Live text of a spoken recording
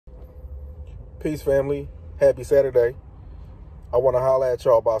Peace, family. Happy Saturday. I want to holler at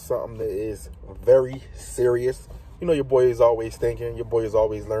y'all about something that is very serious. You know, your boy is always thinking, your boy is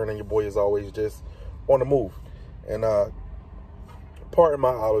always learning, your boy is always just on the move. And pardon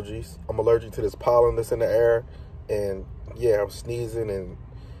my allergies. I'm allergic to this pollen that's in the air. And yeah, I'm sneezing and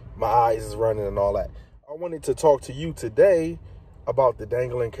my eyes is running and all that. I wanted to talk to you today about the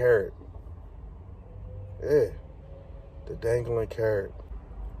dangling carrot. Yeah, the dangling carrot.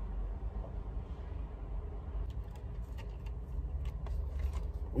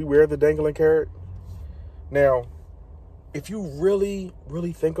 We wear the dangling carrot. Now, if you really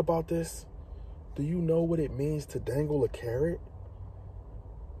think about this, do you know what it means to dangle a carrot?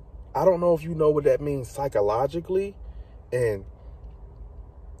 I don't know if you know what that means psychologically and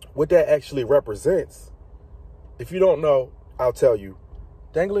what that actually represents. If you don't know, I'll tell you.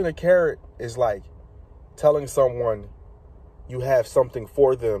 Dangling a carrot is like telling someone you have something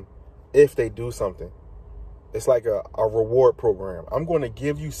for them if they do something. It's like a reward program. I'm going to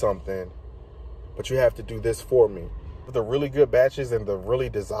give you something, but you have to do this for me. The really good batches and the really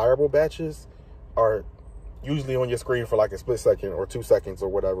desirable batches are usually on your screen for like a split second or 2 seconds or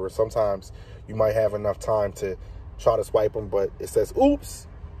whatever. Sometimes you might have enough time to try to swipe them, but it says, oops,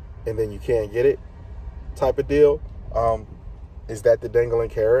 and then you can't get it type of deal. Is that the dangling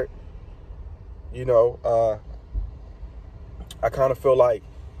carrot? You know, I kind of feel like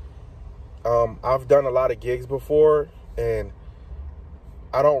I've done a lot of gigs before, and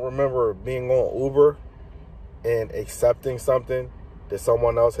I don't remember being on Uber and accepting something that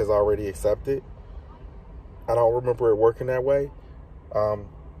someone else has already accepted. I don't remember it working that way. I'm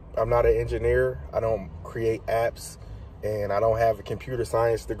not an engineer. I don't create apps, and I don't have a computer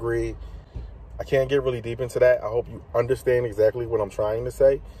science degree. I can't get really deep into that. I hope you understand exactly what I'm trying to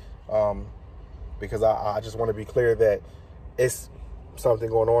say, because I just want to be clear that it's something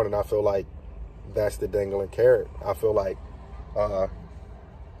going on, and I feel like that's the dangling carrot. I feel like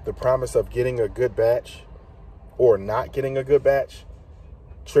the promise of getting a good batch or not getting a good batch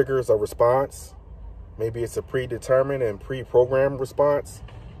triggers a response. Maybe it's a predetermined and pre-programmed response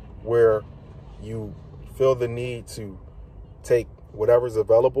where you feel the need to take whatever's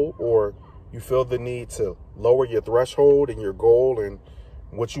available, or you feel the need to lower your threshold and your goal and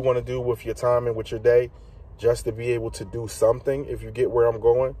what you want to do with your time and with your day, just to be able to do something. If you get where I'm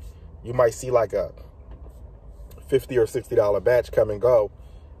going, you might see like a $50 or $60 batch come and go,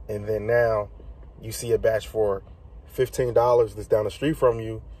 and then now you see a batch for $15 that's down the street from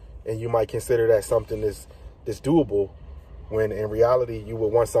you, and you might consider that something that's doable, when in reality you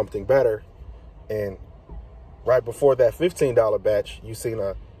would want something better. And right before that $15 batch, you seen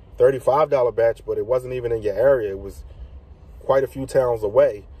a $35 batch, but it wasn't even in your area. It was quite a few towns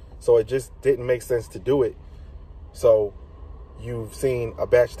away, so it just didn't make sense to do it. So you've seen a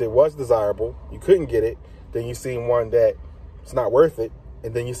batch that was desirable, you couldn't get it, then you seen one that it's not worth it,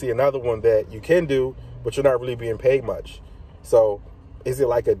 and then you see another one that you can do, but you're not really being paid much. So is it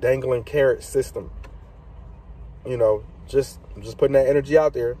like a dangling carrot system? You know, I'm just putting that energy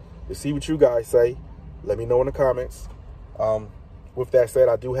out there to see what you guys say. Let me know in the comments. With that said,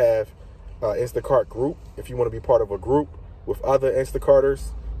 I do have an Instacart group. If you want to be part of a group with other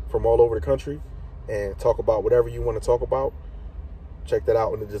Instacarters from all over the country and talk about whatever you want to talk about, check that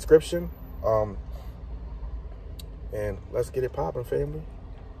out in the description. And let's get it popping, family.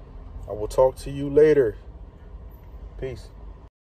 I will talk to you later. Peace.